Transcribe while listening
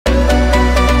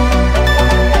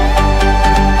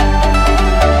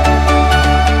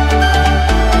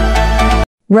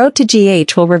Road to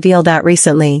GH will reveal that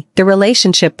recently, the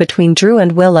relationship between Drew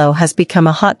and Willow has become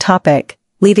a hot topic,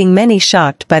 leaving many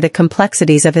shocked by the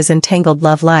complexities of his entangled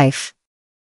love life.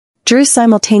 Drew's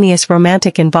simultaneous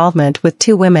romantic involvement with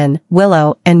two women,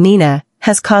 Willow and Nina,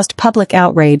 has caused public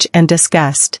outrage and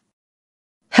disgust.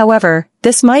 However,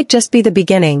 this might just be the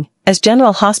beginning, as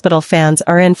General Hospital fans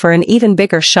are in for an even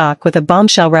bigger shock with a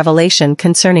bombshell revelation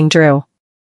concerning Drew.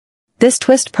 This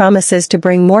twist promises to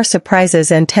bring more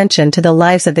surprises and tension to the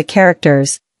lives of the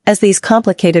characters, as these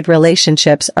complicated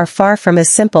relationships are far from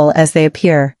as simple as they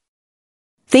appear.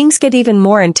 Things get even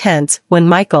more intense when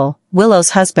Michael,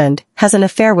 Willow's husband, has an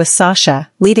affair with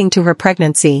Sasha, leading to her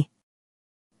pregnancy.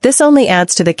 This only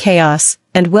adds to the chaos,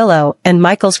 and Willow and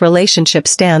Michael's relationship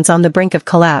stands on the brink of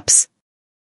collapse.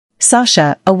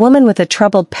 Sasha, a woman with a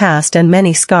troubled past and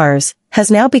many scars,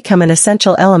 has now become an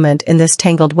essential element in this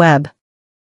tangled web.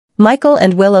 Michael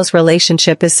and Willow's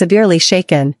relationship is severely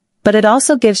shaken, but it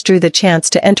also gives Drew the chance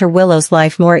to enter Willow's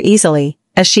life more easily,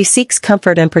 as she seeks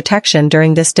comfort and protection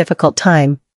during this difficult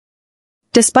time.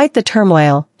 Despite the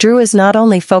turmoil, Drew is not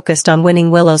only focused on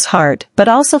winning Willow's heart but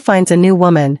also finds a new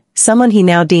woman, someone he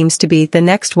now deems to be the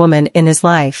next woman in his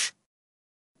life.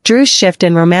 Drew's shift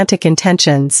in romantic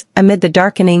intentions, amid the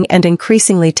darkening and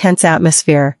increasingly tense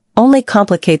atmosphere, only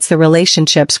complicates the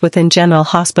relationships within General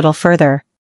Hospital further.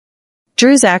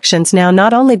 Drew's actions now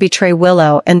not only betray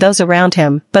Willow and those around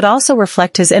him but also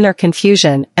reflect his inner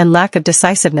confusion and lack of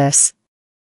decisiveness.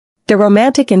 The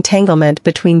romantic entanglement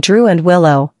between Drew and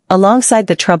Willow, alongside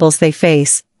the troubles they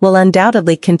face, will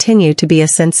undoubtedly continue to be a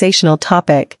sensational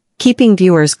topic, keeping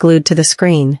viewers glued to the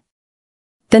screen.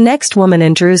 The next woman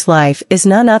in Drew's life is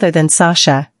none other than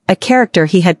Sasha, a character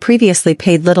he had previously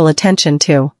paid little attention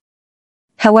to.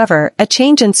 However, a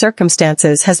change in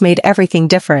circumstances has made everything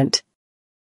different.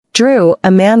 Drew,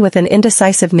 a man with an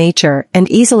indecisive nature and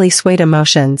easily swayed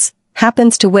emotions,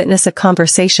 happens to witness a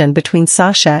conversation between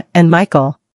Sasha and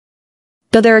Michael.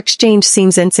 Though their exchange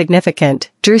seems insignificant,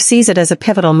 Drew sees it as a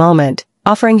pivotal moment,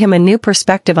 offering him a new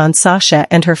perspective on Sasha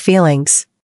and her feelings.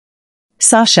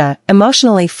 Sasha,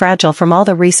 emotionally fragile from all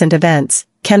the recent events,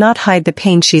 cannot hide the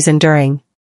pain she's enduring.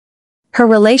 Her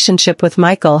relationship with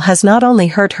Michael has not only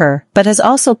hurt her but has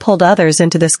also pulled others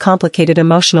into this complicated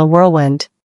emotional whirlwind.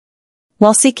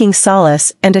 While seeking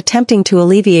solace and attempting to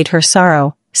alleviate her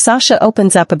sorrow, Sasha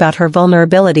opens up about her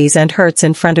vulnerabilities and hurts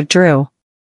in front of Drew.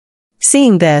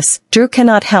 Seeing this, Drew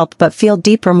cannot help but feel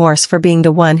deep remorse for being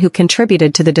the one who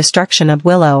contributed to the destruction of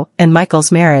Willow and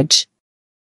Michael's marriage.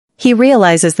 He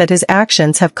realizes that his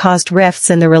actions have caused rifts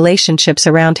in the relationships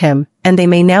around him, and they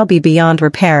may now be beyond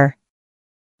repair.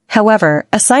 However,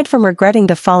 aside from regretting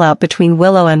the fallout between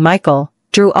Willow and Michael,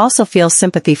 Drew also feels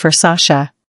sympathy for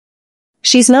Sasha.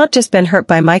 She's not just been hurt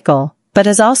by Michael, but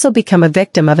has also become a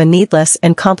victim of a needless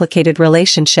and complicated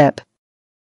relationship.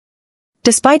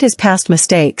 Despite his past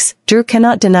mistakes, Drew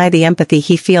cannot deny the empathy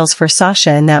he feels for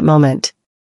Sasha in that moment.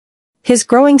 His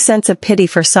growing sense of pity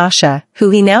for Sasha,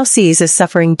 who he now sees as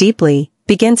suffering deeply,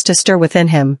 begins to stir within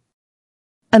him.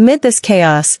 Amid this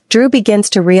chaos, Drew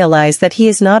begins to realize that he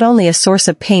is not only a source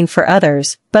of pain for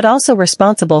others, but also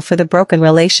responsible for the broken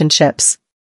relationships.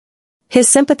 His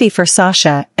sympathy for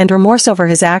Sasha and remorse over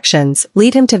his actions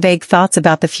lead him to vague thoughts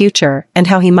about the future and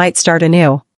how he might start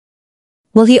anew.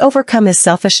 Will he overcome his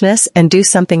selfishness and do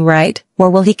something right, or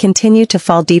will he continue to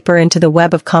fall deeper into the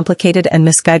web of complicated and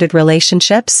misguided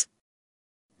relationships?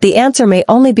 The answer may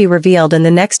only be revealed in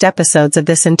the next episodes of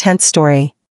this intense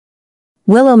story.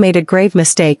 Willow made a grave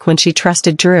mistake when she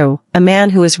trusted Drew, a man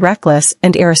who is reckless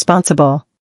and irresponsible.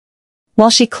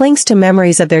 While she clings to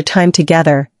memories of their time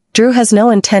together, Drew has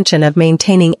no intention of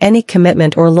maintaining any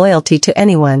commitment or loyalty to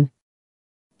anyone.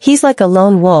 He's like a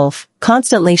lone wolf,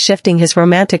 constantly shifting his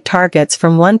romantic targets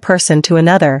from one person to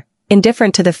another,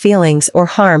 indifferent to the feelings or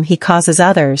harm he causes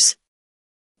others.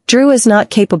 Drew is not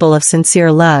capable of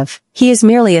sincere love, he is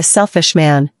merely a selfish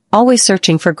man, always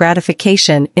searching for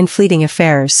gratification in fleeting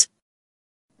affairs.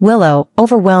 Willow,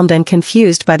 overwhelmed and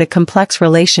confused by the complex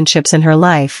relationships in her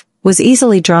life, was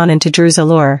easily drawn into Drew's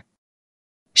allure.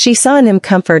 She saw in him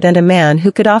comfort and a man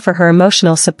who could offer her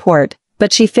emotional support,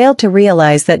 but she failed to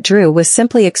realize that Drew was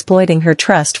simply exploiting her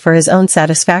trust for his own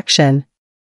satisfaction.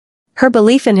 Her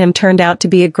belief in him turned out to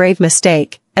be a grave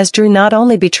mistake, as Drew not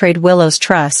only betrayed Willow's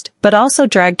trust but also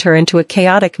dragged her into a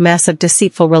chaotic mess of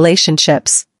deceitful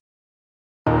relationships.